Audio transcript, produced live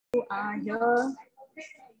Are here,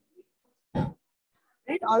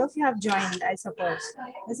 right? All of you have joined, I suppose.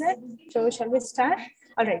 Is it? So shall we start?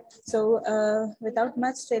 All right. So without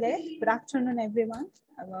much delay, good afternoon, everyone.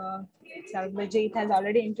 Sarvajit has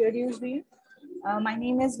already introduced you. My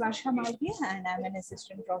name is Varsha Malvi and I'm an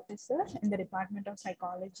assistant professor in the Department of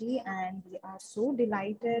Psychology, and we are so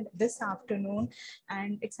delighted this afternoon,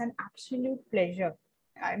 and it's an absolute pleasure,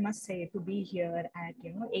 I must say, to be here at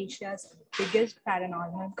Asia's biggest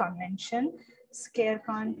paranormal convention,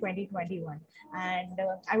 ScareCon 2021. And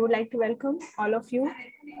I would like to welcome all of you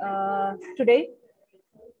today.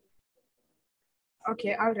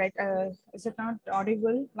 Okay, all right. Is it not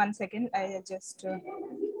audible? One second. I just okay.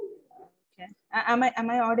 Am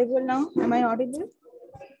I audible now? Am I audible?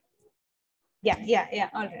 Yeah.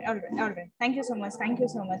 All right. Thank you so much. Thank you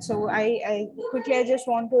so much. So I quickly, I just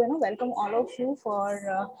want to welcome all of you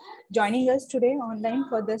for joining us today online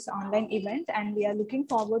for this online event, and we are looking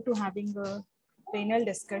forward to having a panel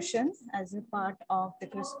discussion as a part of the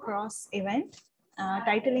crisscross event.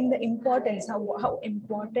 Titling the importance, how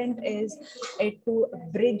important is it to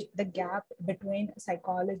bridge the gap between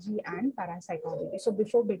psychology and parapsychology. So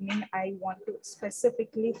before beginning, I want to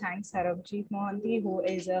specifically thank Sarabjit Mohanty, who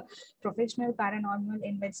is a professional paranormal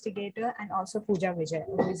investigator, and also Pooja Vijay,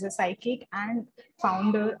 who is a psychic and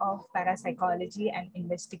founder of Parapsychology and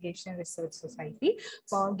Investigation Research Society,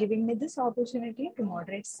 for giving me this opportunity to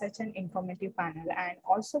moderate such an informative panel, and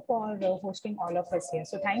also for hosting all of us here.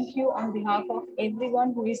 So thank you on behalf of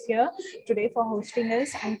everyone who is here today for hosting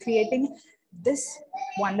us and creating this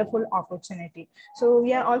wonderful opportunity. So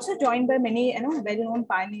we are also joined by many well-known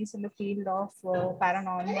pioneers in the field of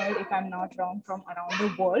paranormal, if I'm not wrong, from around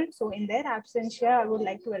the world. So in their absence here, I would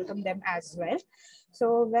like to welcome them as well.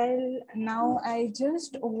 So well, now I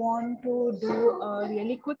just want to do a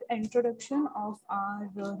really quick introduction of our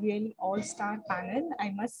really all-star panel. I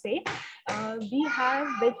must say, we have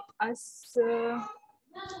with us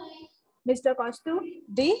Mr. Kaustuv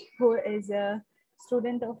D, who is a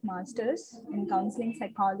student of Masters in Counseling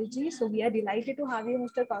Psychology. So we are delighted to have you,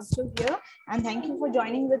 Mr. Kaustuv, here, and thank you for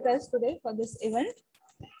joining with us today for this event.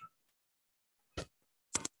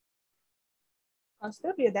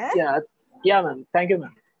 Kaustuv, you there? Yeah, ma'am. Thank you,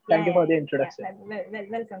 ma'am. Thank you for the introduction.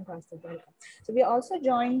 Welcome, Kaustuv. Welcome. So we are also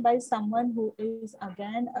joined by someone who is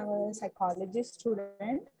again a psychology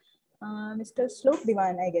student, Mr. Shlok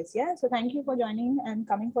Diwan, I guess. Yeah. So thank you for joining and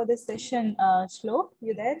coming for this session. Shlok,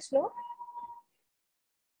 you there, Shlok?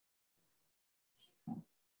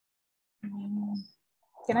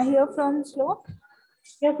 Can I hear from Shlok?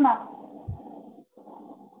 Yes, ma'am.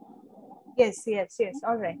 Yes.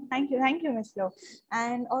 All right. Thank you, Ms. Lo.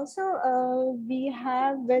 And also, we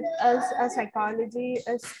have with us a psychology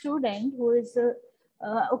student who is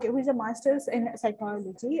who is a master's in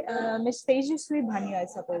psychology, Ms. Tejaswi Bhania, I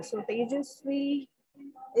suppose. So Tejaswi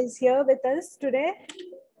is here with us today.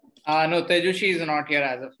 No, Tejushi is not here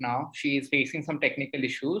as of now. She is facing some technical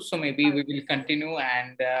issues. So maybe we will continue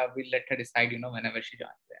and we'll let her decide, whenever she joins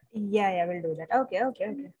in. Yeah, we'll do that.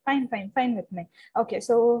 Okay. Fine with me. Okay,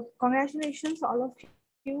 so congratulations, all of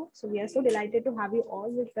you. So we are so delighted to have you all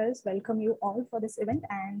with us. Welcome you all for this event.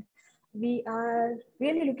 And we are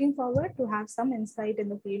really looking forward to have some insight in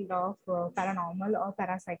the field of paranormal or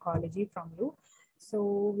parapsychology from you.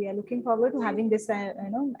 So we are looking forward to having this,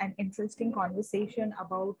 an interesting conversation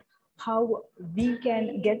about how we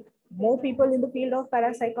can get more people in the field of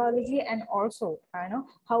parapsychology, and also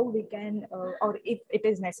how we can or if it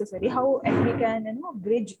is necessary, how we can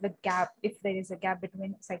bridge the gap if there is a gap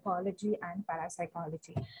between psychology and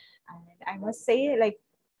parapsychology. And I must say, like,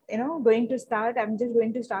 I'm just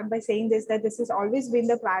going to start by saying this, that this has always been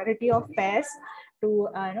the priority of PAIRS to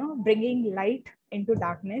bringing light into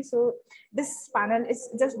darkness. So this panel is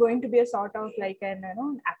just going to be a sort of like an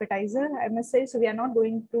appetizer, I must say. So we are not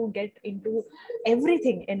going to get into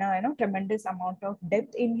everything in a tremendous amount of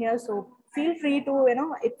depth in here. So feel free to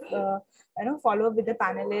follow up with the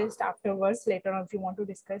panelists afterwards later on if you want to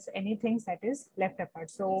discuss anything that is left apart.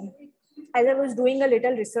 So as I was doing a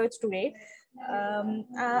little research today,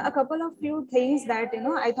 a couple of few things that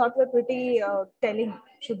I thought were pretty telling,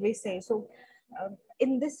 should we say. So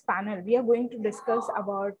in this panel we are going to discuss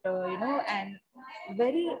about and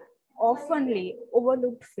very oftenly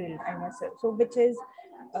overlooked field, I must say, so which is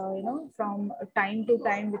from time to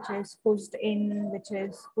time, which is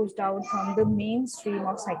pushed out from the mainstream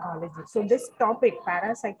of psychology. So this topic,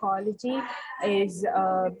 parapsychology, is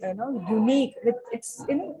unique with its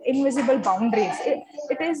invisible boundaries.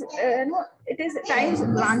 It is it is at times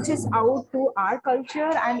branches out to our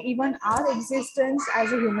culture and even our existence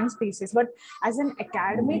as a human species. But as an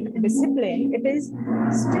academic discipline, it is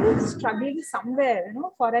still struggling somewhere,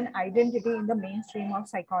 for an identity in the mainstream of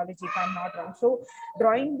psychology, if I'm not wrong. So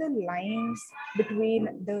drawing the lines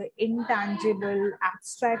between the intangible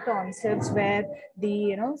abstract concepts where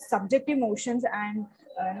the subjective emotions and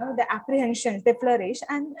the apprehensions they flourish,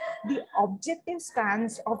 and the objective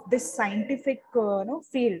stance of this scientific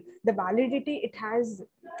field, the validity it has,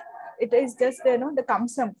 it is just the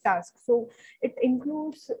cumbersome task. So it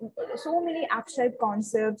includes so many abstract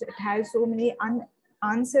concepts, it has so many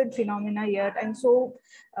unanswered phenomena yet, and so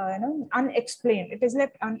unexplained, it is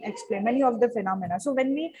left unexplained, many of the phenomena. So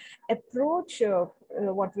when we approach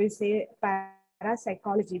what we say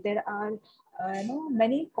parapsychology, there are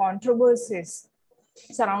many controversies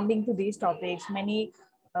surrounding to these topics, many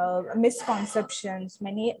misconceptions,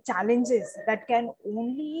 many challenges that can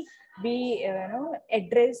only be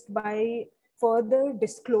addressed by further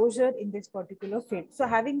disclosure in this particular field. So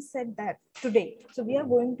having said that, today, so we are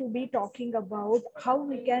going to be talking about how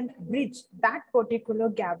we can bridge that particular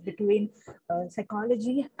gap between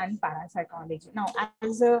psychology and parapsychology. Now,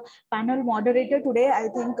 as a panel moderator today, I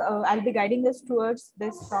think I'll be guiding us towards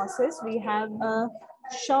this process. We have a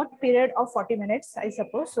short period of 40 minutes, I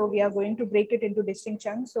suppose. So we are going to break it into distinct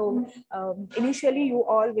chunks. So initially, you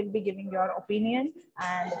all will be giving your opinion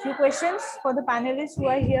and a few questions for the panelists who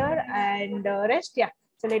are here, and rest, yeah.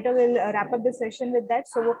 So later we'll wrap up the session with that.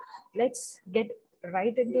 So let's get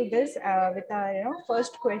right into this with our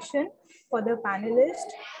first question for the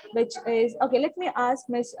panelist, which is, okay, let me ask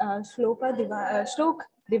Miss Shlok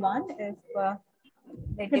Divan if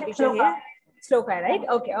let me picture here. Sloka, right?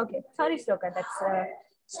 Okay, okay. Sorry, Sloka, that's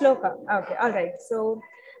Sloka. Okay, all right. So,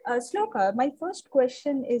 Sloka, my first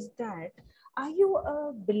question is that, are you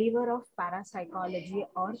a believer of parapsychology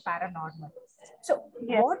or paranormal? So,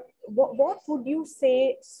 Yes. what would you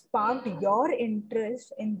say sparked your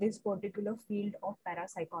interest in this particular field of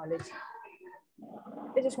parapsychology?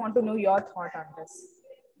 I just want to know your thought on this.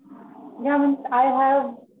 Yeah, I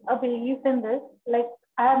have a belief in this. Like,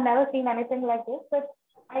 I have never seen anything like this, but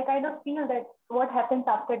I kind of feel that what happens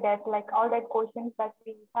after death, like all that questions that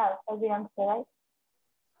we have as a youngster, right?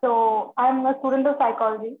 So I'm a student of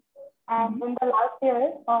psychology, and in the last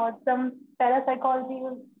year, some parapsychology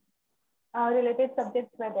related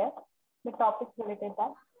subjects were there, the topics related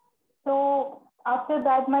that. So after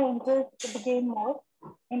that, my interest became more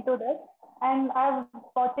into this, and I'm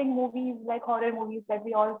watching movies like horror movies that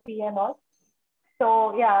we all see and all.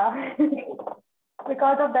 So yeah,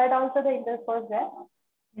 because of that, also the interest was there.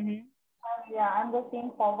 Yeah, I'm just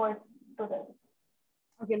looking forward to this.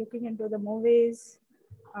 Okay, looking into the movies,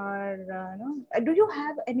 or do you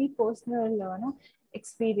have any personal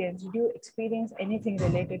experience? Did you experience anything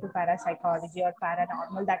related to parapsychology or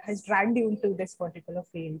paranormal that has dragged you into this particular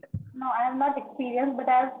field? No, I have not experienced, but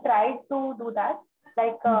I have tried to do that.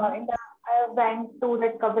 Like I went to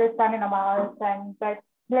that Kabristan in Amas and that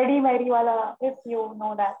Bloody Mary wala, if you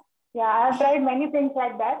know that. Yeah, I have tried many things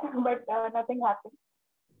like that, but nothing happened.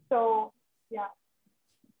 So yeah.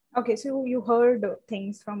 Okay, so you heard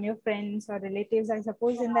things from your friends or relatives, I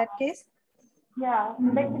suppose, in that case? Yeah,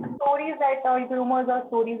 like stories that rumors or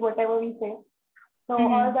stories, whatever we say. So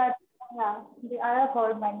all that, yeah, I have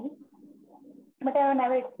heard many, but I have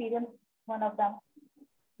never experienced one of them.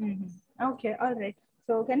 Okay, all right.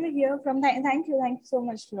 So can we hear from thank you so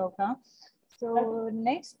much, Shloka. So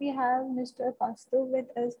next we have Mr. Kaustubh with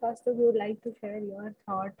us. Kaustubh, you would like to share your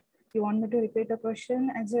thought. You want me to repeat the question?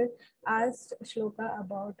 As I asked Shloka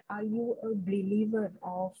about, are you a believer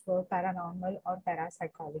of paranormal or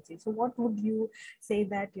parapsychology? So what would you say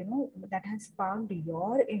that, that has sparked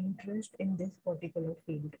your interest in this particular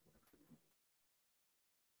field?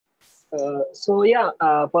 So yeah,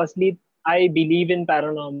 firstly, I believe in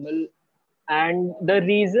paranormal, and the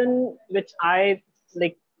reason which I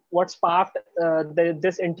like, what sparked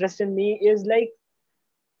this interest in me is like,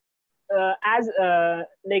 as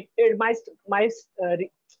like it,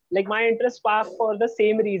 like my interest sparked for the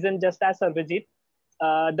same reason, just as Sarvajit,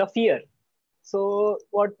 the fear. So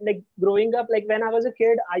what, like growing up, like when I was a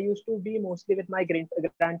kid, I used to be mostly with my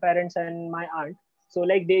grandparents and my aunt. So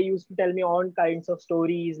like they used to tell me all kinds of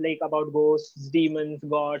stories like about ghosts, demons,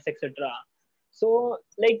 gods, etc. So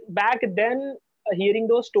like back then, hearing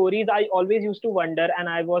those stories, I always used to wonder and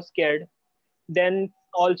I was scared. Then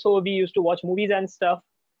also we used to watch movies and stuff.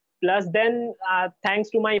 Plus then,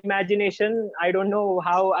 thanks to my imagination, I don't know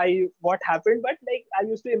what happened, but like I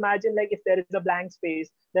used to imagine, like if there is a blank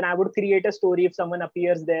space, then I would create a story. If someone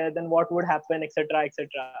appears there, then what would happen, etc., etc.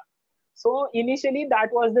 So initially that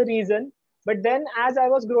was the reason. But then as I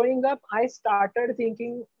was growing up, I started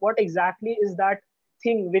thinking, what exactly is that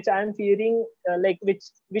thing which I am fearing,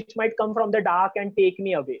 which might come from the dark and take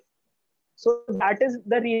me away. So that is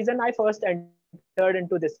the reason I first entered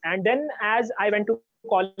into this. And then as I went to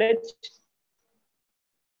college,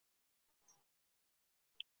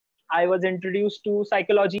 I was introduced to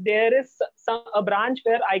psychology. There is a branch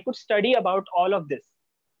where I could study about all of this.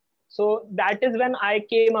 So that is when I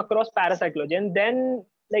came across parapsychology, and then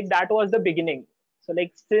like that was the beginning. So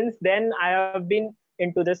like since then I have been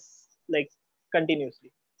into this like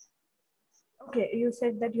continuously. Okay, you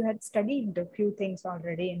said that you had studied a few things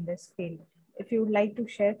already in this field. If you would like to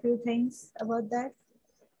share a few things about that.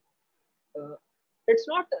 uh, it's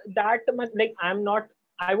not that much like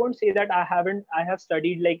I won't say that I have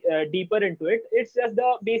studied deeper into it. It's just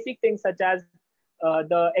the basic things such as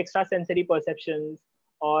the extrasensory perceptions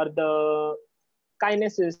or the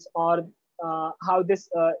kinesis or how this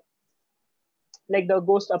like the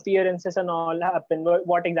ghost appearances and all happen,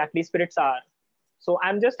 what exactly spirits are. So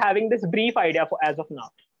I'm just having this brief idea for as of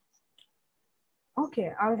now.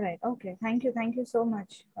 Okay, all right. Okay, thank you so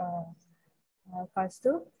much,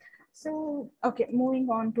 Kastu. So, okay, moving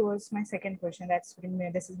on towards my second question.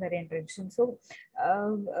 This is very interesting. So,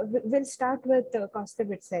 we'll start with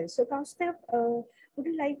Kaustav itself. So, Kaustav, would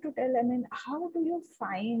you like to tell? I mean, how do you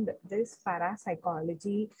find this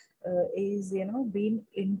parapsychology is being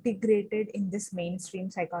integrated in this mainstream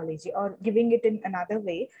psychology, or giving it in another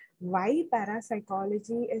way? Why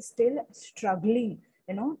parapsychology is still struggling,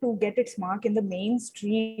 to get its mark in the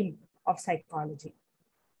mainstream of psychology?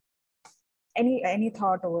 Any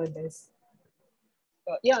thought over this?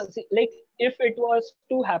 Yeah, see, like if it were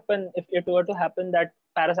to happen that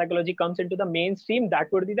parapsychology comes into the mainstream,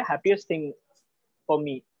 that would be the happiest thing for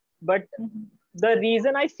me. But Mhm. the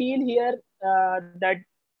reason I feel here that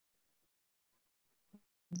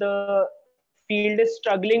the field is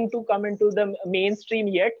struggling to come into the mainstream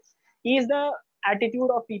yet is the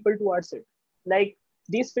attitude of people towards it. Like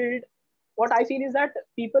this field, what I feel is that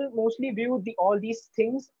people mostly view all these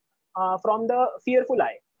things from the fearful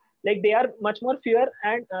eye. Like they are much more fear,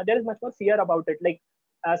 and there is much more fear about it. Like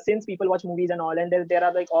since people watch movies and all, and there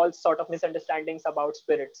are like all sort of misunderstandings about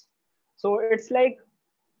spirits. So it's like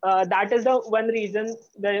that is the one reason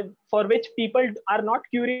for which people are not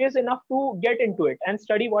curious enough to get into it and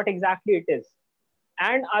study what exactly it is.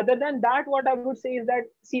 And other than that, what I would say is that,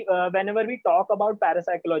 see, whenever we talk about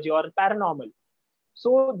parapsychology or paranormal,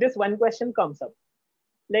 so this one question comes up,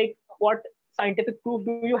 like, what scientific proof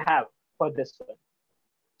do you have for this one?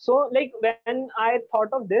 So like when I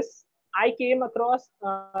thought of this, I came across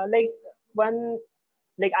one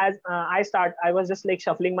I was just like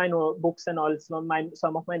shuffling my books and all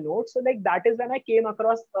some of my notes. So like that is when I came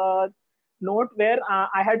across a note where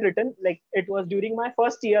I had written, like it was during my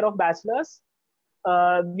first year of bachelor's.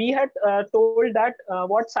 We had told that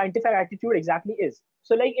what scientific attitude exactly is.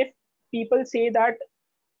 So like if people say that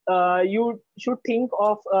you should think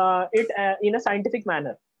of it in a scientific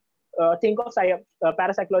manner, think of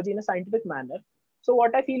parapsychology in a scientific manner. So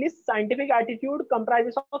what I feel is scientific attitude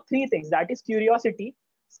comprises of three things, that is curiosity,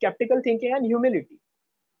 skeptical thinking, and humility.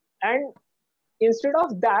 And instead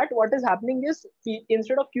of that, what is happening is,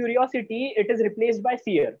 instead of curiosity, it is replaced by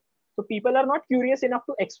fear. So people are not curious enough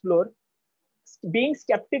to explore. Being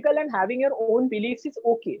skeptical and having your own beliefs is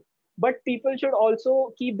okay, but people should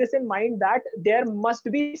also keep this in mind that there must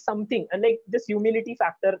be something, and like this humility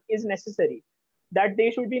factor is necessary, that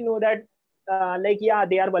they should be know that yeah,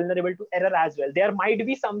 they are vulnerable to error as well. There might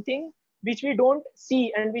be something which we don't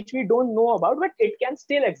see and which we don't know about, but it can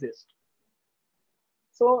still exist.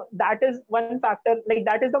 So that is one factor, like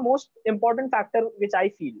that is the most important factor which I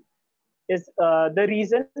feel is the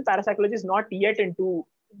reason parapsychology is not yet into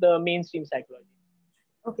the mainstream psychology.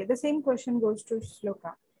 Okay, the same question goes to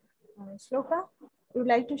Shloka. Shloka, would you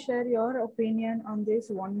like to share your opinion on this?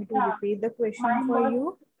 Want me to Yeah, repeat the question mine for was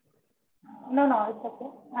you? no, it's okay.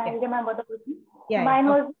 I Yeah, remember the question. yeah. Mine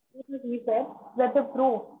Okay. was he said that the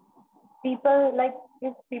proof people like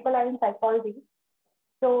if people are in psychology,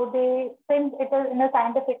 so they think it is in a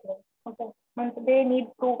scientific way. Okay, means they need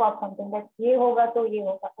proof of something that ye hoga to ye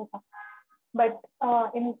hoga. Okay. But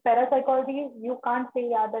in parapsychology, you can't say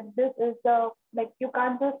yeah that this is the like you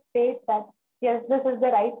can't just state that yes this is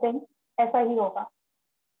the right thing. Aisa hi hoga.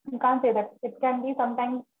 You can't say that. It can be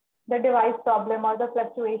sometimes the device problem or the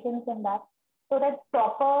fluctuations in that. So that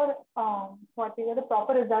proper what is the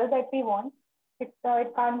proper result that we want, it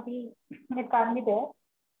can't be there.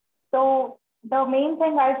 So the main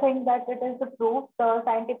thing I think that it is the proof, the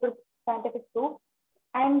scientific proof,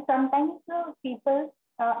 and sometimes people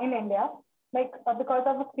in India, like because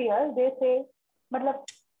of the fear, they say, "Matlab,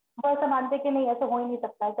 वो ऐसा मानते कि नहीं ऐसा हो ही नहीं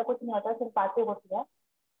सकता, ऐसा कुछ नहीं होता, सिर्फ बातें होती है,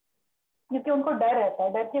 क्योंकि उनको डर रहता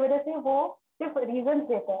है, डर की वजह से वो सिर्फ रीजन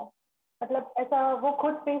देते हैं, मतलब ऐसा वो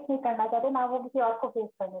खुद फेस नहीं करना चाहते, ना वो किसी और को फेस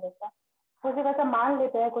करने देता है, वो सिर्फ ऐसा मान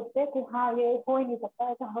लेते हैं खुद से कि हाँ ये हो ही नहीं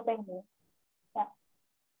सकता, ऐसा होता ही नहीं है।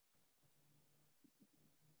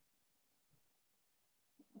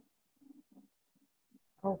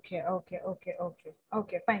 Okay,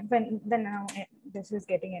 fine. Then now this is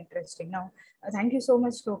getting interesting. Now, thank you so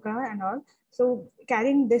much, Shloka, and all. So,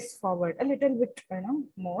 carrying this forward a little bit,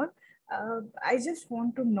 more. I just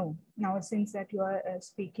want to know now, since that you are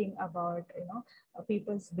speaking about,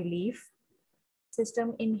 people's belief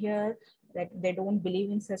system in here, that they don't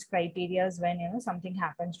believe in such criterias when something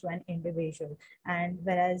happens to an individual. And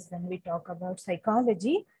whereas when we talk about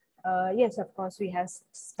psychology, yes, of course, we have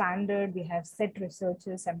standard, we have set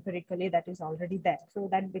researches empirically that is already there. So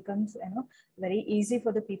that becomes very easy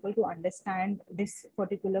for the people to understand this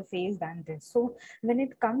particular phase than this. So when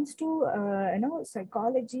it comes to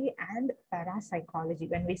psychology and parapsychology,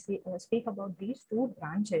 when we speak about these two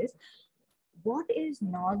branches, what is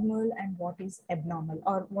normal and what is abnormal,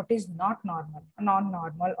 or what is not normal,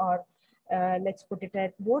 non-normal, or let's put it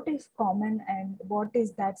at what is common and what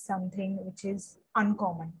is that something which is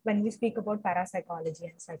uncommon when we speak about parapsychology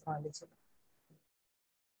and psychology?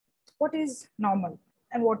 What is normal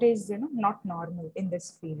and what is not normal in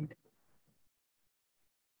this field?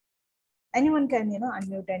 Anyone can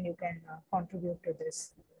unmute and you can contribute to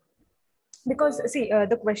this. Because see,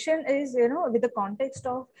 the question is, with the context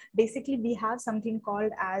of basically we have something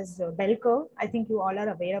called as bell curve. I think you all are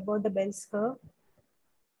aware about the bell curve,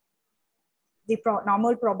 the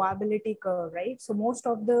normal probability curve, right? So most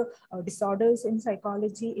of the disorders in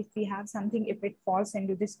psychology, if we have something, if it falls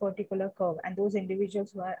into this particular curve, and those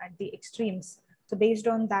individuals who are at the extremes, so based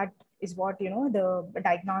on that is what the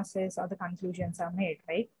diagnosis or the conclusions are made,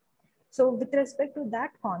 right? So with respect to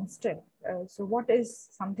that concept, so what is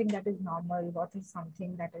something that is normal? What is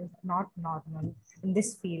something that is not normal in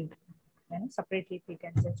this field? Separately, if you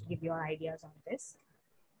can just give your ideas on this.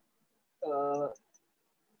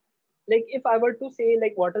 Like if I were to say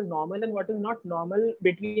like what is normal and what is not normal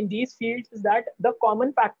between these fields, is that the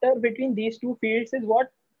common factor between these two fields is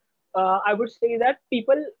what I would say that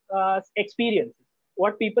people experience,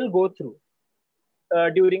 what people go through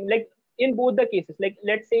during, like in both the cases, like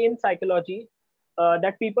let's say in psychology,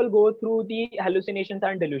 that people go through the hallucinations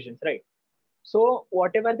and delusions, right? So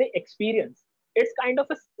whatever they experience, it's kind of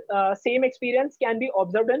a same experience can be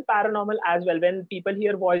observed in paranormal as well, when people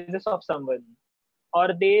hear voices of someone, or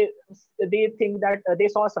they think that they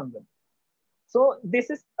saw someone. So this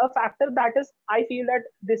is a factor that is, I feel that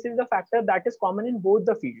this is a factor that is common in both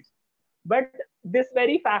the fields. But this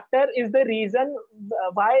very factor is the reason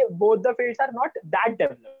why both the fields are not that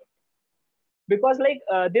developed. Because like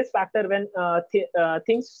this factor, when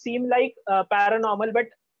things seem like paranormal, but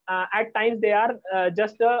at times they are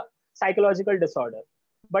just a psychological disorder.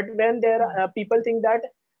 But when there are people think that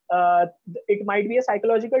it might be a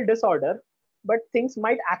psychological disorder, but things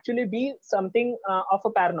might actually be something of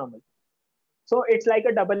a paranormal. So it's like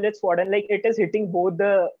a double-edged sword, and like it is hitting both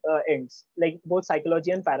the ends, like both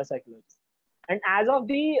psychology and parapsychology. And as of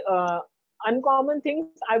the uncommon things,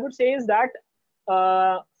 I would say is that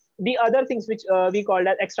uh, the other things which we call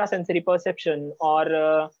as extrasensory perception,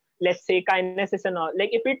 or let's say kinesis and all. Like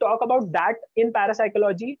if we talk about that in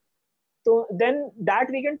parapsychology, so then that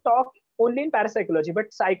we can talk only in parapsychology.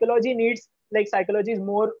 But psychology needs, like psychology is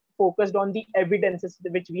more focused on the evidences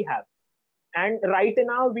which we have. And right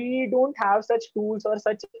now we don't have such tools or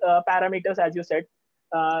such parameters, as you said.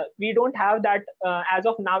 We don't have that as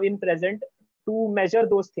of now in present to measure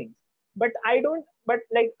those things. But I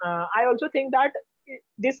also think that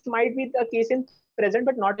this might be the case in present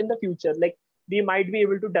but not in the future. Like we might be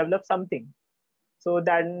able to develop something. So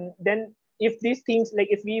then if these things, like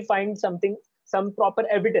if we find something, some proper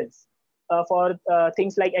evidence for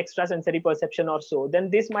things like extrasensory perception or so, then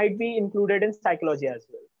this might be included in psychology as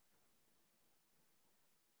well.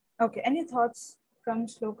 Okay, any thoughts from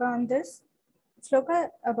Shloka on this? Shloka,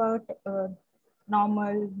 about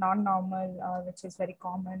normal, non-normal, which is very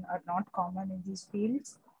common or not common in these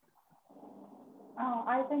fields?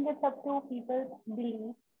 I think it's up to people's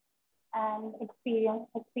belief and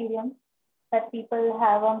experience that people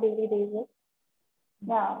have on daily basis.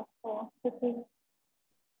 Yeah, so this is.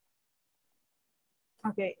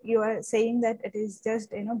 Okay, you are saying that it is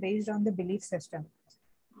just based on the belief system.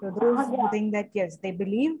 So those who think that yes, they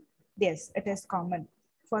believe, yes, it is common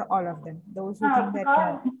for all of them. Those who think that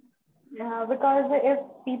no. Yeah, because if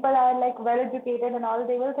people are like well educated and all,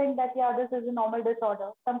 they will think that yeah, this is a normal disorder,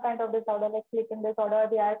 some kind of disorder like sleeping disorder.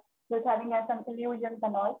 They are just having some illusions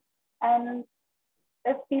and all. And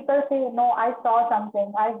if people say, no, I saw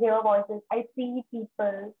something, I hear voices, I see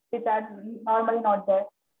people which are normally not there.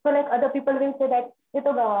 So like other people will say that ये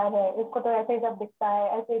तो गवार है, इसको तो ऐसे ही सब दिखता है,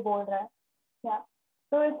 ऐसे ही बोल रहा है. Yeah.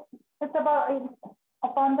 So it's about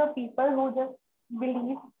upon the people who just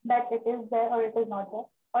believe that it is there or it is not there,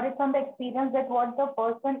 or it's on the experience that what the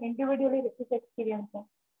person individually is experiencing.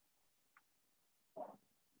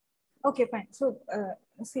 Okay, fine. So,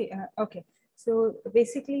 okay. So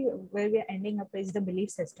basically, where we are ending up is the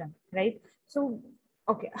belief system, right? So,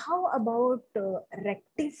 okay, how about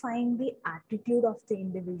rectifying the attitude of the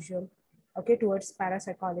individual, okay, towards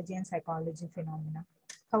parapsychology and psychology phenomena?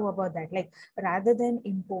 How about that? Like, rather than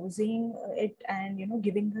imposing it and, you know,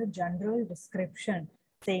 giving a general description,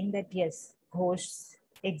 saying that yes, ghosts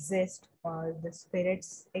exist or the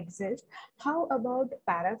spirits exist, how about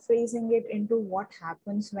paraphrasing it into what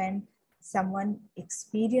happens when someone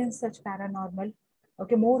experience such paranormal?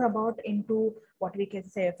 Okay, more about into what we can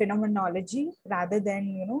say phenomenology rather than,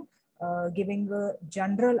 you know, giving a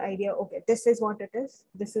general idea. Okay, this is what it is,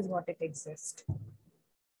 this is what it exists.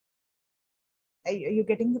 Are you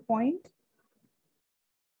getting the point?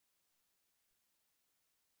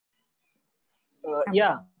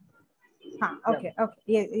 Yeah. Okay,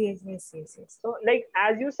 okay, yes. So like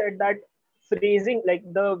as you said that phrasing, like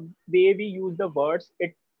the way we use the words,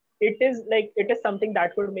 it is something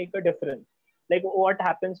that could make a difference. Like what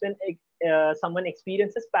happens when someone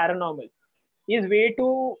experiences paranormal is way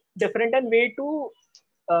too different and way too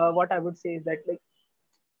what I would say is that like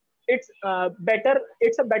it's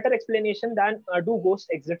a better explanation than do ghost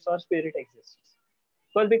exists or spirit exists.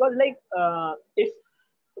 Because like if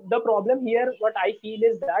the problem here what I feel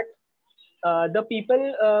is that the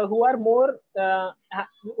people who are more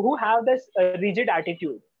who have this rigid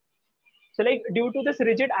attitude. So like due to this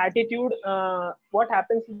rigid attitude, what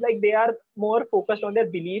happens is like they are more focused on their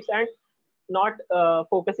beliefs and not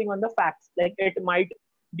focusing on the facts. Like it might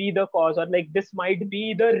be the cause or like this might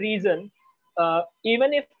be the reason,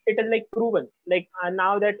 even if it is like proven. Like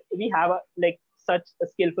now that we have like such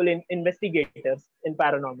skillful investigators in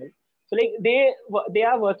paranormal, so like they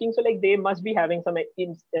are working, so like they must be having some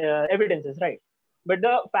evidences, right? But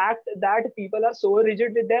the fact that people are so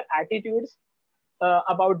rigid with their attitudes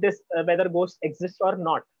about this whether ghosts exist or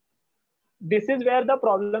not, this is where the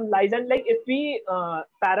problem lies. And like if we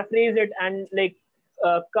paraphrase it and like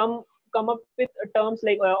come up with terms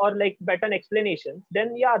like or like better explanations,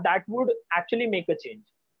 then yeah, that would actually make a change.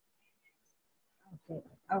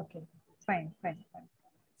 Okay, fine.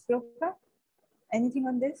 Sloka, anything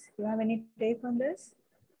on this? Do you have any take on this?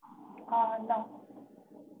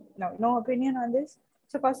 No opinion on this.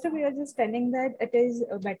 So first of all, we are just telling that it is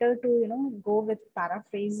better to, you know, go with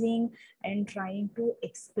paraphrasing and trying to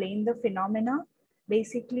explain the phenomena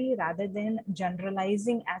basically rather than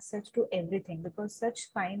generalizing as such to everything, because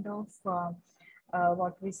such kind of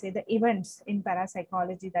what we say the events in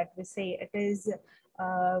parapsychology that we say it is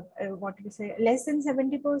what we say less than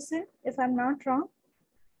 70%, if I'm not wrong.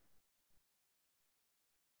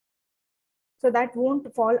 So that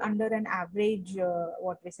won't fall under an average,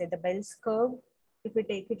 what we say, the Bell's curve, if we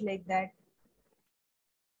take it like that.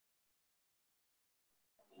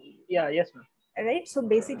 Yeah, yes, ma'am. Right. So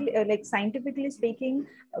basically, like scientifically speaking,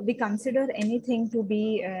 we consider anything to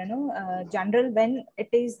be, general when it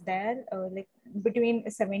is there, like between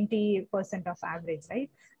 70% of average, right?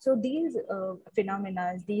 So these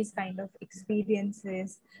phenomena, these kind of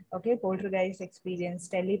experiences, okay, poltergeist experience,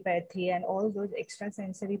 telepathy, and all those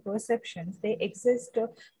extrasensory perceptions, they exist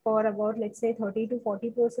for about, let's say, 30 to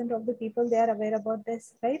 40% of the people. They are aware about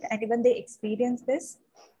this, right? And even they experience this,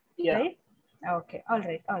 yeah. Right? Okay, all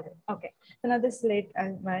right. Okay. So now this late,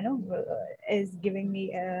 is giving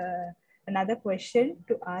me another question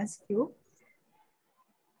to ask you.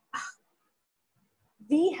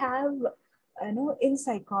 We have, in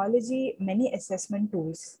psychology, many assessment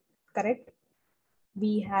tools, correct?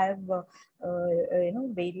 We have,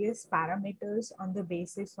 various parameters on the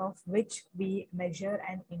basis of which we measure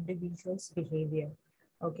an individual's behavior.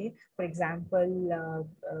 Okay, for example,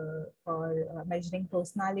 for measuring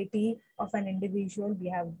personality of an individual, we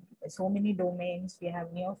have so many domains. We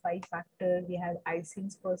have Neo 5 factor, we have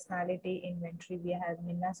Ising's personality inventory, we have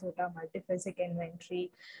Minnesota multiphasic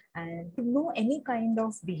inventory. And to know any kind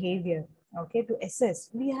of behavior, okay, to assess.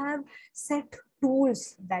 We have set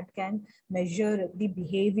tools that can measure the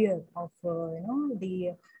behavior of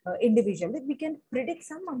the individual. Like we can predict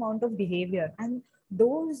some amount of behavior, and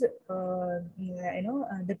those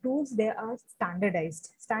the tools, they are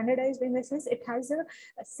standardized in the sense it has a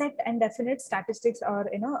set and definite statistics, or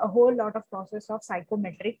a whole lot of process of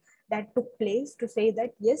psychometric that took place to say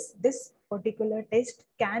that yes, this particular test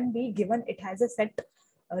can be given, it has a set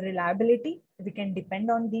reliability, we can depend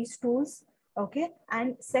on these tools, okay,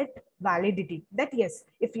 and set validity that yes,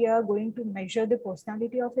 if we are going to measure the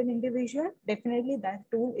personality of an individual, definitely that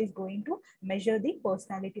tool is going to measure the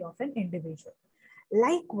personality of an individual.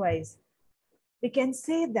 Likewise, we can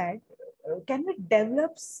say that can we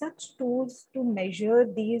develop such tools to measure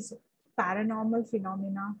these paranormal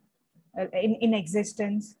phenomena in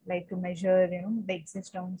existence, like to measure the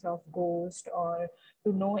existence of ghost, or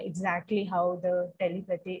to know exactly how the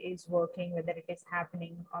telepathy is working, whether it is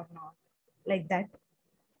happening or not, like that,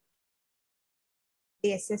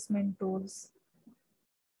 the assessment tools.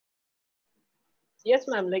 Yes,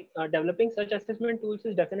 ma'am. Like developing such assessment tools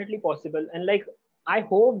is definitely possible, and like I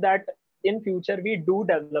hope that in future we do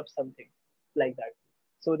develop something like that,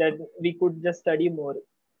 so that we could just study more.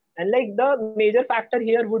 And like the major factor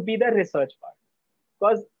here would be the research part,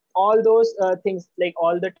 because all those things, like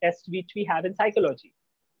all the tests which we have in psychology,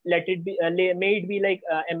 let it be may it be like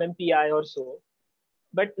MMPI or so,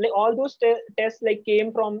 but like all those tests like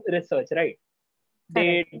came from research, right?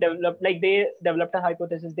 Correct. They developed a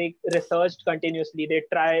hypothesis, they researched continuously, they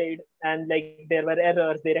tried, and like there were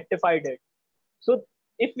errors, they rectified it. So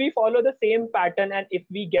if we follow the same pattern, and if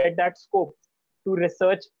we get that scope to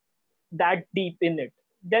research that deep in it,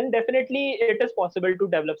 then definitely it is possible to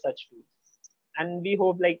develop such tools. And we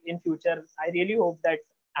hope like in future, I really hope that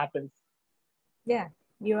happens. Yeah,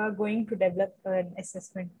 you are going to develop an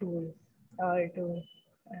assessment tool, or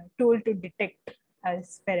tool to detect a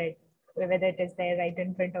spirit, whether it is there right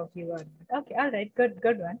in front of you or not. Okay, all right, good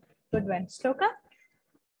one, good one. Shloka,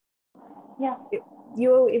 Yeah.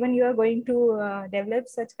 you are going to develop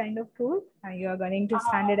such kind of tool, and you are going to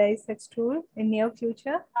standardize such tool in near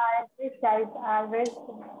future. I wish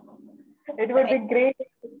it would be great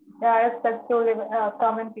if such tool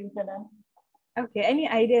come in future then. Okay, any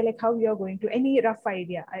idea like how you are going to, any rough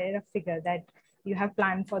idea, a rough figure that you have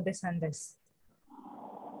planned for this and this?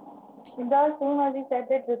 In the same as you said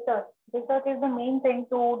that research is the main thing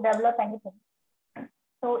to develop anything.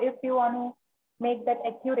 So if you want to make that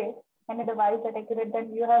accurate and a device that accurate,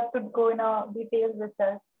 then you have to go in a detailed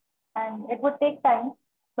research, and it would take time.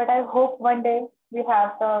 But I hope one day we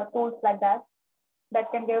have the tools like that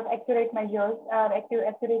can give accurate measures or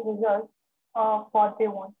accurate results of what they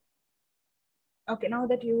want. Okay, now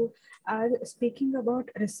that you are speaking about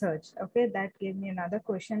research, okay, that gave me another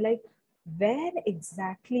question, like where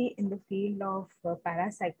exactly in the field of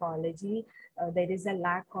parapsychology there is a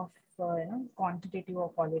lack of quantitative or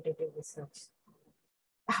qualitative research?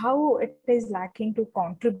 How it is lacking to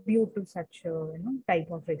contribute to such type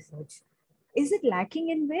of research? Is it lacking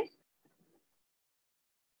in way,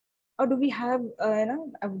 or do we have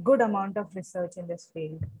a good amount of research in this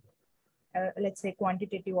field? Let's say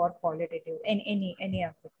quantitative or qualitative, in any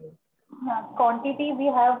of the field. Yeah, quantity, we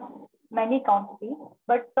have many quantities,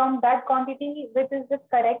 but from that quantity, which is the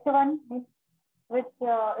correct one, which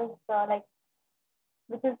is like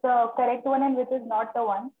which is the correct one and which is not the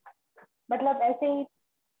one. मतलब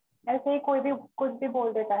ऐसे ही कोई भी कुछ भी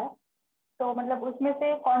बोल देता है, तो मतलब उसमें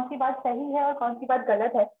से कौन सी बात सही है और कौन सी बात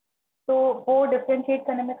गलत है, तो वो डिफरेंशिएट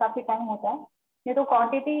करने में काफी टाइम होता है. ये तो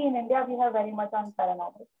quantity in India we have very much on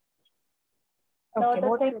paranormal. Okay,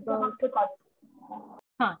 what thing about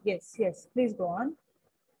yes, please go on.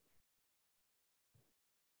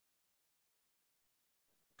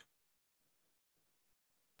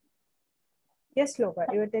 Yes, Loka,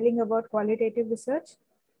 you were telling about qualitative research.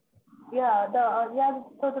 Yeah,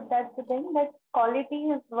 so that's the thing, that quality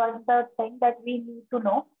is one the thing that we need to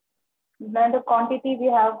know. Then the quantity we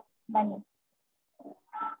have many.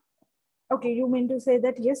 Okay, you mean to say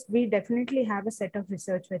that yes, we definitely have a set of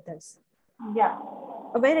research with us. Yeah.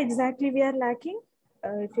 Where exactly we are lacking?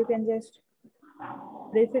 If you can just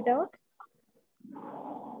brief it out.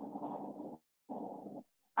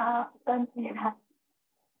 Can't say that.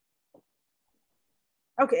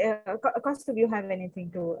 Okay, Kaustubh, you have anything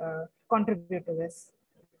to contribute to this?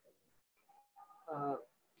 Uh,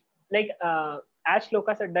 as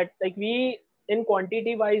Shloka said, that like we in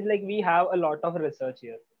quantity wise, like we have a lot of research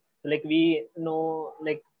here. So, like we know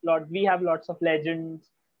we have lots of legends,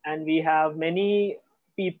 and we have many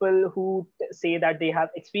people who say that they have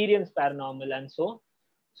experienced paranormal, and so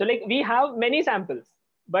like we have many samples.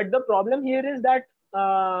 But the problem here is that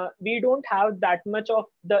we don't have that much of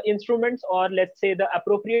the instruments, or let's say the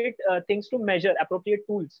appropriate things to measure, appropriate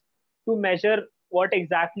tools to measure what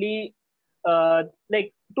exactly,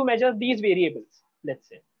 like to measure these variables, let's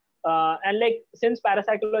say. And like since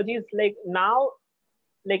parapsychology is like now,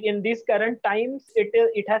 like in these current times,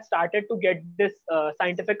 it has started to get this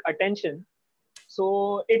scientific attention.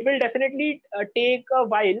 So it will definitely take a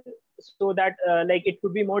while, so that like it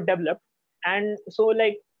could be more developed. And so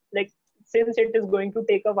like since it is going to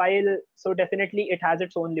take a while, so definitely it has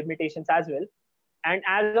its own limitations as well. And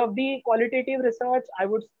as of the qualitative research, I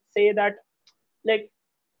would say that, like,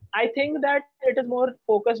 I think that it is more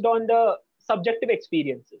focused on the subjective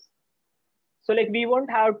experiences. So like we won't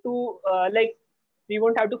have to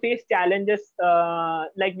face challenges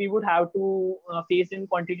like we would have to face in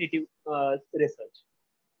quantitative research.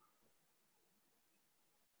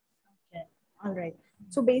 Okay. All right.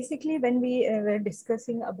 So basically, when we were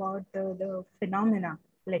discussing about the phenomena,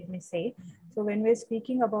 let me say, so when we're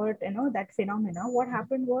speaking about, that phenomena, what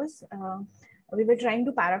happened was we were trying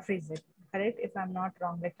to paraphrase it, correct? If I'm not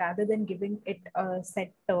wrong, like rather than giving it a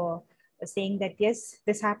set saying that, yes,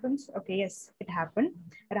 this happens. Okay, yes, it happened.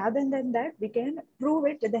 Rather than that, we can prove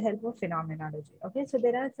it with the help of phenomenology. Okay, so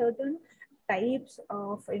there are certain types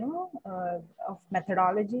of of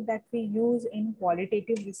methodology that we use in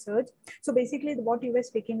qualitative research. So basically what you were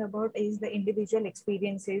speaking about is the individual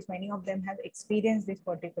experiences. Many of them have experienced this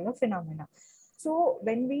particular phenomena. So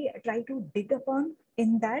when we try to dig upon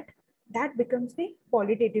in that, that becomes the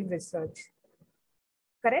qualitative research,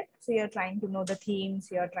 correct? So you're trying to know the themes,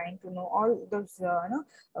 you're trying to know all those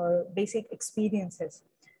basic experiences.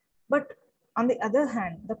 But on the other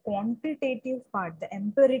hand, the quantitative part, the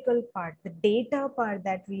empirical part, the data part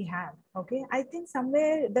that we have, okay, I think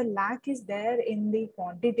somewhere the lack is there in the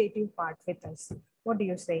quantitative part with us. What do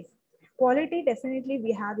you say? Quality, definitely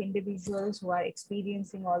we have individuals who are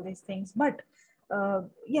experiencing all these things, but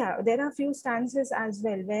yeah, there are few stances as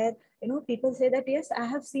well where people say that, yes, I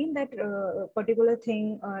have seen that particular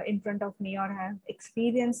thing in front of me, or I have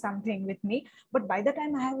experienced something with me, but by the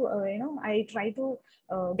time I have I try to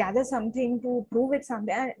gather something to prove it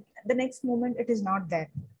something, and the next moment it is not there.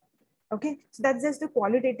 Okay, so that's just the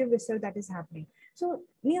qualitative research that is happening. So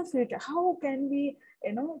near future, how can we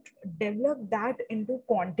develop that into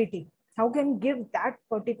quantity? How can give that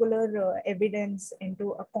particular evidence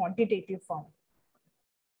into a quantitative form?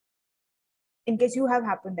 In case you have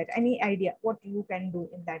happened that, any idea what you can do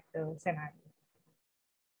in that scenario?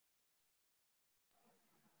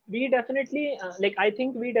 We definitely like I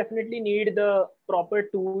think we definitely need the proper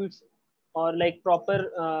tools, or like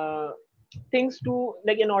proper things to,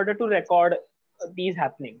 like, in order to record these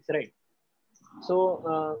happenings, right?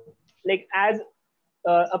 So like as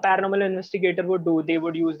a paranormal investigator would do, they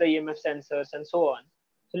would use the EMF sensors and so on.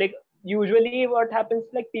 So like usually what happens,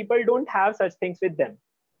 like people don't have such things with them.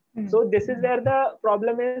 So this is where the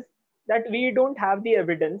problem is, that we don't have the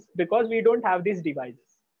evidence because we don't have these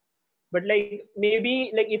devices. But like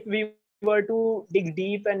maybe like if we were to dig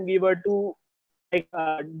deep and we were to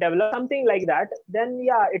develop something like that, then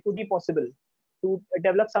yeah, it would be possible to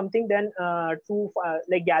develop something, then to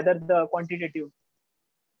like gather the quantitative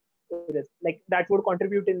risk, like that would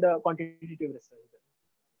contribute in the quantitative research.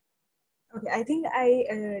 Okay, I think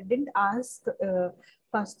I didn't ask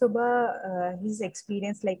Pastoba his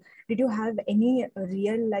experience. Like, did you have any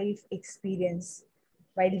real life experience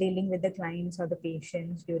while dealing with the clients or the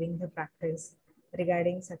patients during the practice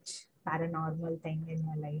regarding such paranormal thing in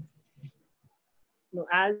your life? No,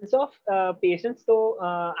 as of patients, so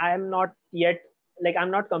I am not yet, like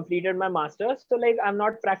I'm not completed my master's, so like I'm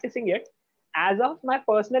not practicing yet. As of my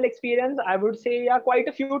personal experience, I would say yeah, quite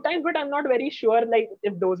a few times, but I'm not very sure like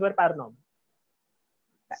if those were paranormal.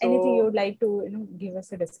 Anything you So would like to give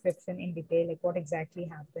us a description in detail, like what exactly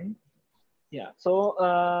happened? yeah,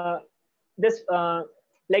 so this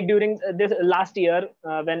like during this last year,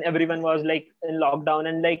 when everyone was like in lockdown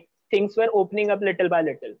and like things were opening up little by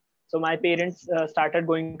little, so my parents started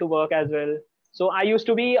going to work as well. So I used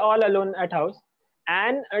to be all alone at house.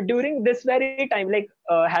 And during this very time, like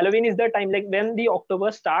Halloween is the time, like when the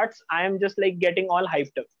October starts, I am just like getting all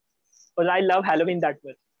hyped up because I love Halloween that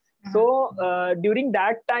much. So during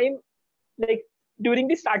that time, like during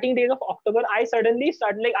the starting days of October, I suddenly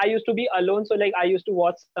started, like I used to be alone, so like I used to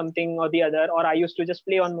watch something or the other, or I used to just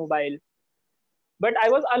play on mobile. But I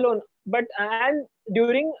was alone. But and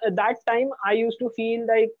during that time, I used to feel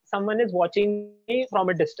like someone is watching me from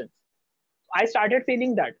a distance. I started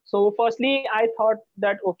feeling that. So firstly, I thought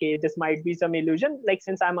that okay, this might be some illusion, like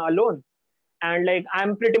since I'm alone, and like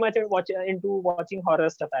I'm pretty much into watching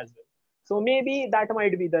horror stuff as well. So maybe that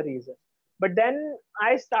might be the reason. But then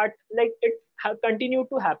I start like it continued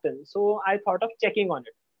to happen. So I thought of checking on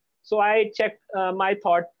it. So I checked my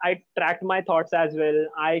thought. I tracked my thoughts as well.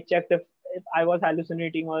 I checked if I was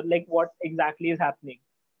hallucinating or like what exactly is happening.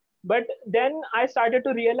 But then I started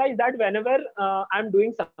to realize that whenever I'm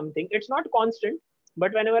doing something, it's not constant,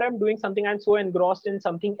 but whenever I'm doing something, I'm so engrossed in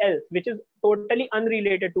something else, which is totally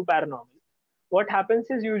unrelated to paranormal. What happens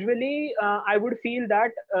is usually I would feel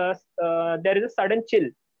that there is a sudden chill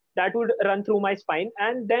that would run through my spine,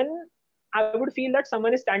 and then I would feel that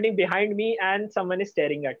someone is standing behind me and someone is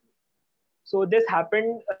staring at me. So this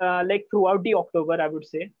happened like throughout the October, I would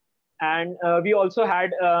say. And we also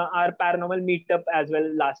had our paranormal meetup as well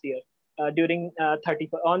last year during 31st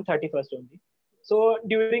only. So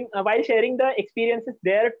during while sharing the experiences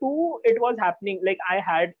there too, it was happening. Like I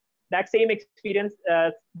had that same experience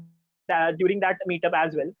during that meetup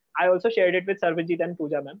as well. I also shared it with Sarvajit and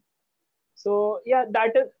Pooja ma'am. So yeah,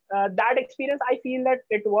 that is that experience. I feel that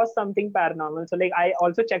it was something paranormal. So like I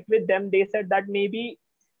also checked with them. They said that maybe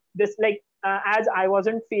this like as I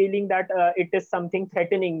wasn't feeling that it is something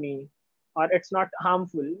threatening me or it's not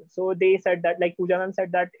harmful. So they said that like Pooja ma'am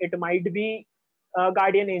said that it might be a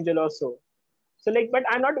guardian angel or so. So like, but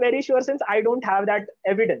I'm not very sure since I don't have that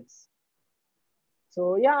evidence.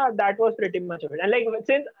 So yeah, that was pretty much of it. And like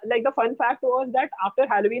since like the fun fact was that after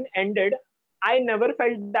Halloween ended, I never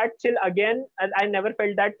felt that chill again, and I never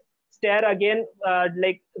felt that stare again.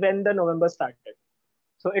 Like when the November started.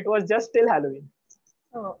 So it was just till Halloween.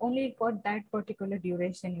 Oh, only for that particular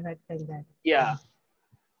duration you had felt that. Yeah.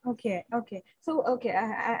 Okay, okay. So, okay,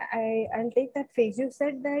 I'll take that phase. You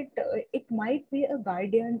said that it might be a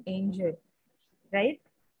guardian angel, right?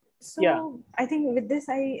 Yeah. So, I think with this,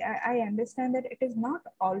 I understand that it is not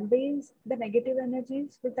always the negative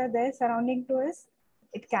energies which are there surrounding to us.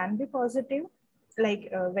 It can be positive,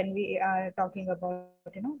 like when we are talking about,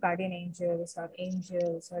 guardian angels or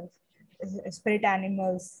spirit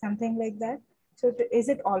animals, something like that. So, is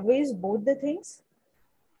it always both the things?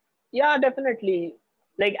 Yeah, definitely.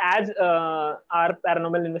 Like as our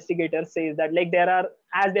paranormal investigator says that like there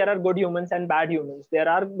are good humans and bad humans, there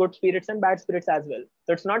are good spirits and bad spirits as well.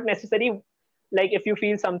 So it's not necessary like if you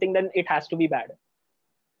feel something then it has to be bad.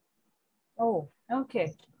 Oh,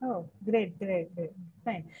 okay. Oh, great, great, great.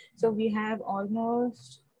 Fine. So we have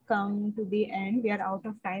almost come to the end. We are out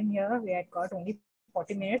of time here. We had got only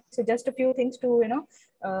 40 minutes. So just a few things to,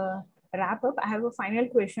 wrap up. I have a final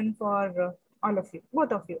question for all of you,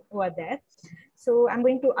 both of you who are there. So I'm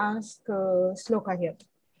going to ask Sloka here.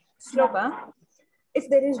 Sloka, Yeah. if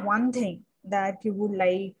there is one thing that you would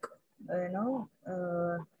like,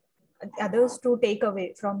 others to take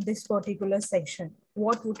away from this particular section,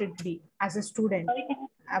 what would it be as a student Sorry, can you,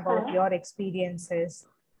 about hello? your experiences?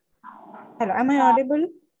 Hello, am I Uh, audible?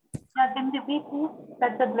 yeah, can you repeat, please?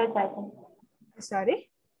 That's a glitch, I think. Sorry.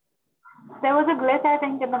 There was a glitch, I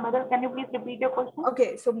think, in the middle. Can you please repeat your question?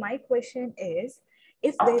 Okay, so my question is,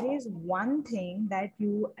 if there is one thing that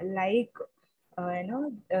you like,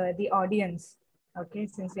 the audience, okay,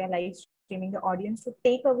 since we are live streaming, the audience to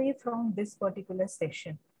take away from this particular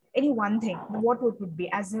session, any one thing, what would it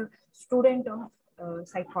be as a student of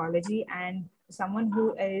psychology and someone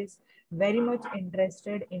who is very much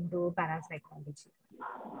interested into parapsychology?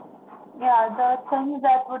 Yeah, the things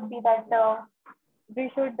that would be that we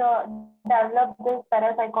should develop this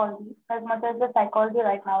parapsychology as much as the psychology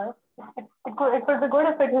right now is. It would be good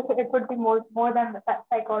if it would be more than the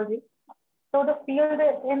psychology. So the field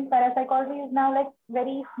in parapsychology is now like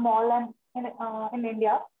very small and in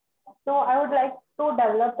India. So I would like to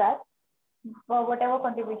develop that, whatever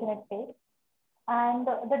contribution it takes, and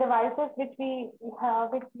the devices which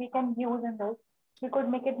we can use in this, we could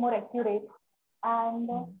make it more accurate, and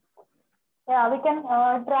yeah, we can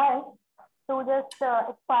try to just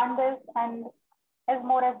expand this and as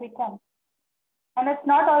more as we can. And it's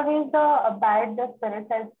not always the bad the spirits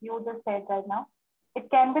as you just said right now. It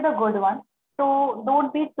can be the good one. So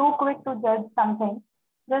don't be too quick to judge something.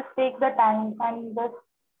 Just take the time and just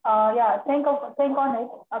think on it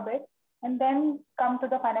a bit and then come to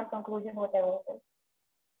the final conclusion, whatever it is.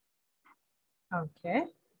 Okay.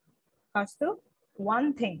 Kastu,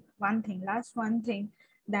 last one thing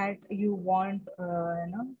that you want,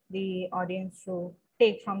 the audience to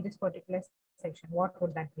take from this particular section. What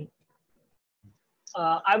would that be?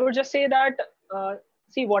 I would just say that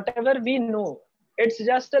see whatever we know, it's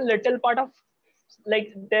just a little part of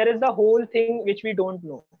like there is the whole thing which we don't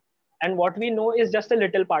know, and what we know is just a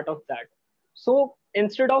little part of that. So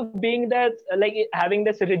instead of being that like having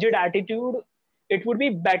this rigid attitude, it would be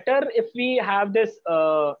better if we have this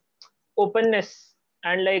openness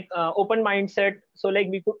and like open mindset, so like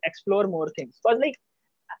we could explore more things. Because like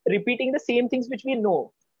repeating the same things which we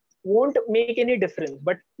know won't make any difference.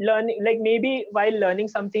 But learning, like maybe while learning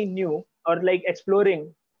something new or like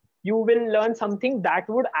exploring, you will learn something that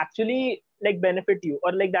would actually like benefit you,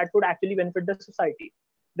 or like that would actually benefit the society.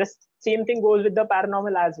 The same thing goes with the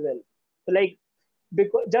paranormal as well. So like,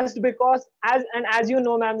 because just because, as you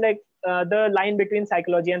know, ma'am, like the line between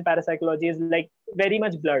psychology and parapsychology is like very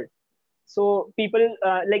much blurred. So people,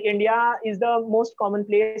 like India is the most common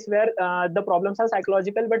place where the problems are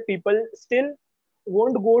psychological, but people still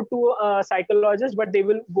won't go to a psychologist, but they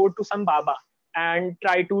will go to some baba and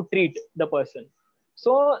try to treat the person.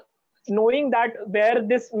 So knowing that where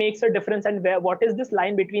this makes a difference, and where what is this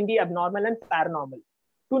line between the abnormal and paranormal,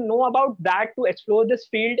 to know about that, to explore this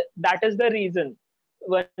field, that is the reason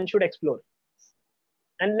one should explore.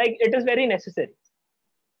 And like it is very necessary.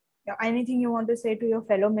 Yeah, anything you want to say to your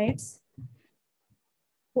fellow mates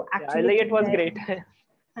who Yeah, actually like it think was that? great.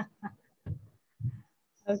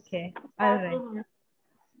 Okay, all right.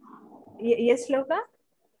 Yes, Shloka?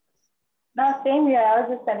 No, same here. I was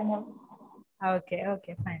just telling him. Okay,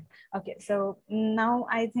 okay, fine. Okay, so now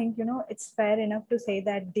I think, it's fair enough to say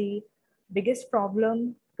that the biggest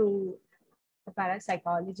problem to the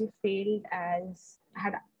parapsychology field as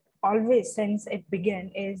had always since it began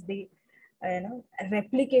is the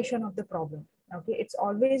replication of the problem. Okay, it's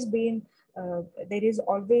always been there is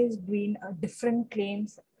always been a different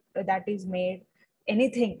claims that is made.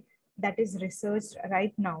 Anything that is researched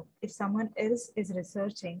right now, if someone else is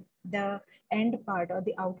researching, the end part or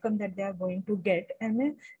the outcome that they are going to get, and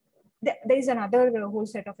then there is another whole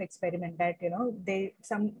set of experiment that they,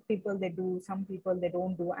 some people they do, some people they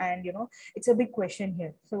don't do, and it's a big question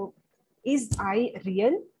here. So is I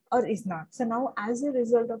real or is not? So now, as a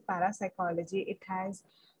result of parapsychology, it has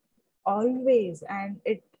always, and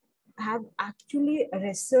it have actually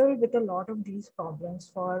wrestled with a lot of these problems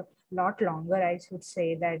for a lot longer. I should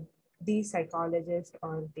say that the psychologists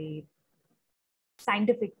or the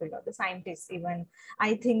scientific field or the scientists even,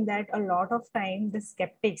 I think that a lot of time the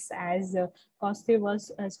skeptics, as Kosti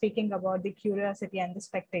was speaking about the curiosity and the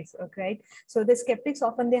skeptics, okay, right? So the skeptics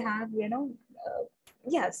often they have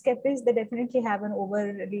yeah, skeptics, they definitely have an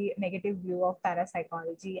overly negative view of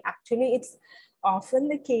parapsychology. Actually, it's often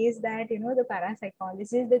the case that the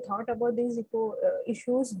parapsychologists, they thought about these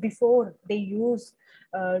issues before they use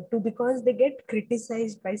to, because they get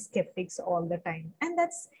criticized by skeptics all the time, and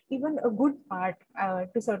that's even a good part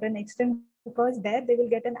to certain extent, because there they will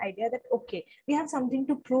get an idea that okay, we have something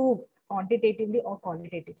to prove quantitatively or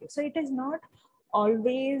qualitatively. So it is not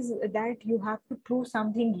always that you have to prove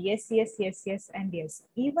something yes, yes, yes, yes, and yes.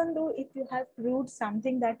 Even though if you have proved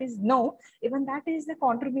something that is no, even that is the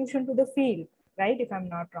contribution to the field, right? If I'm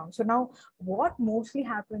not wrong. So now what mostly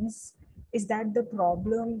happens is that the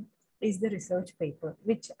problem is the research paper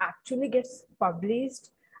which actually gets published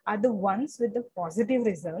are the ones with the positive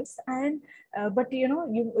results, and but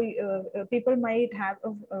people might have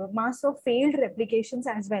a mass of failed replications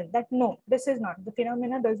as well, that no, this is not, the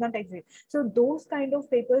phenomena does not exist. So those kind of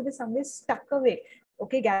papers, they somewhere stuck away,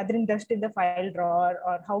 okay, gathering dust in the file drawer,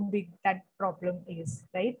 or how big that problem is,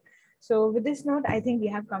 right? So with this note, I think we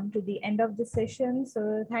have come to the end of the session.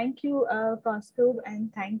 So thank you, Kaustubh,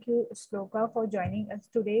 and thank you, Shloka, for joining us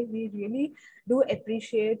today. We really do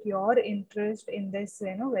appreciate your interest in this,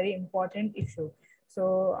 very important issue.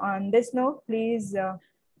 So on this note, please,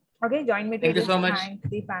 okay, join me to Thank you just so much. thank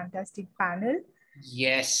the fantastic panel.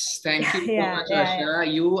 Yes, thank you so Yeah, much, yeah, yeah.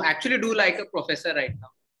 Asha. You actually do like a professor right now.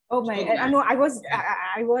 Oh my! So glad. No, I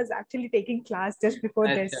was actually taking class just before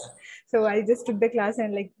this, Acha. so I just took the class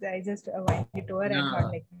and like I just went it over and thought No,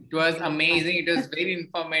 like it was maybe amazing. It was very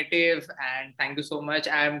informative, and thank you so much.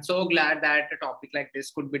 I'm so glad that a topic like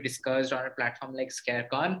this could be discussed on a platform like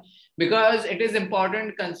ScareCon, because it is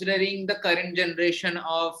important considering the current generation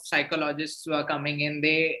of psychologists who are coming in.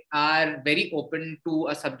 They are very open to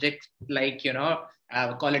a subject like,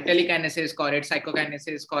 call it telekinesis, call it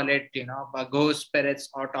psychokinesis, call it, ghost spirits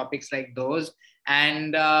or topics like those,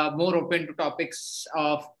 and more open to topics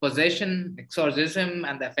of possession, exorcism,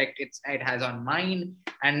 and the effect it has on mind.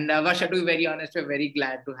 And Varsha, to be very honest, we're very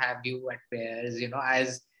glad to have you at Pairs,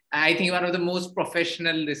 as I think one of the most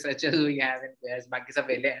professional researchers we have in Pairs. Baki sab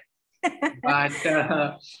vele hain.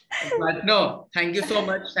 But no, thank you so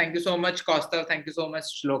much. Thank you so much, Costa. Thank you so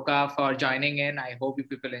much, Shloka, for joining in. I hope you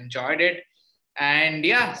people enjoyed it. And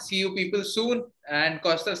yeah, see you people soon. And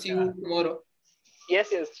Costa, see you tomorrow. Yes,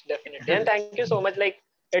 yes, definitely. And thank you so much. Like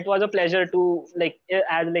it was a pleasure to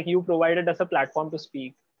as like you provided us a platform to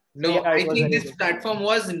speak. So No, yeah, it I was think very this good. platform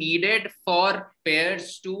was needed for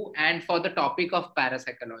pairs too, and for the topic of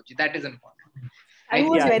parapsychology. That is important. I I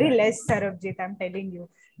think was Yeah, very yeah. less, Sarabjit, I'm telling you.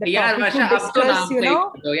 the यार topic Varsha to अब तो discuss, नाम you सही know.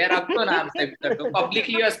 कर दो यार, अब तो नाम सही कर दो.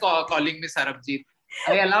 Publicly you are calling me Sarabjit.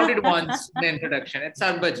 I allowed it once in the introduction. It's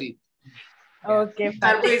Sarbajit. Yeah. Okay, fine.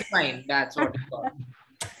 Sarba is fine. That's what it's called.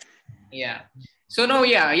 Yeah. So no,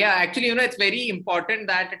 yeah. Actually, it's very important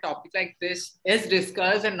that a topic like this is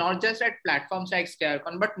discussed, and not just at platforms like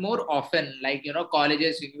ScareCon, but more often, like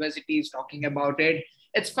colleges, universities talking about it.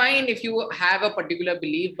 It's fine if you have a particular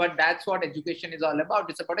belief, but that's what education is all about.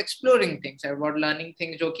 It's about exploring things, about learning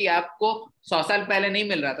things जो कि आपको 100 साल पहले नहीं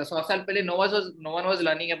मिल रहा था. 100 साल पहले no one was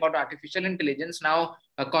learning about artificial intelligence. Now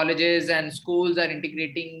colleges and schools are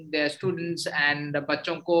integrating their students, and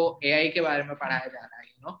बच्चों को AI के बारे में पढ़ाया जा रहा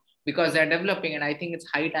है, because they're developing. And I think it's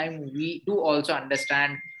high time we do also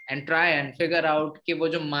understand and try and figure out कि वो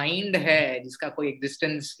जो mind है जिसका कोई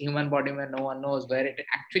existence human body में no one knows where it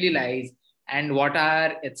actually lies, and what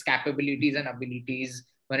are its capabilities and abilities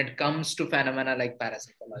when it comes to phenomena like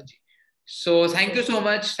parapsychology. So thank you so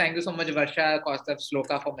much. Thank you so much, Varsha, Kaustav,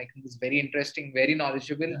 Sloka, for making this very interesting, very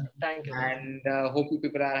knowledgeable. Thank you. And hope you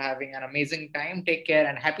people are having an amazing time. Take care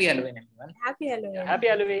and happy Halloween, everyone. Happy Halloween. Happy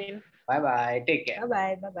Halloween. Bye-bye. Take care.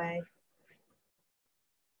 Bye-bye. Bye-bye.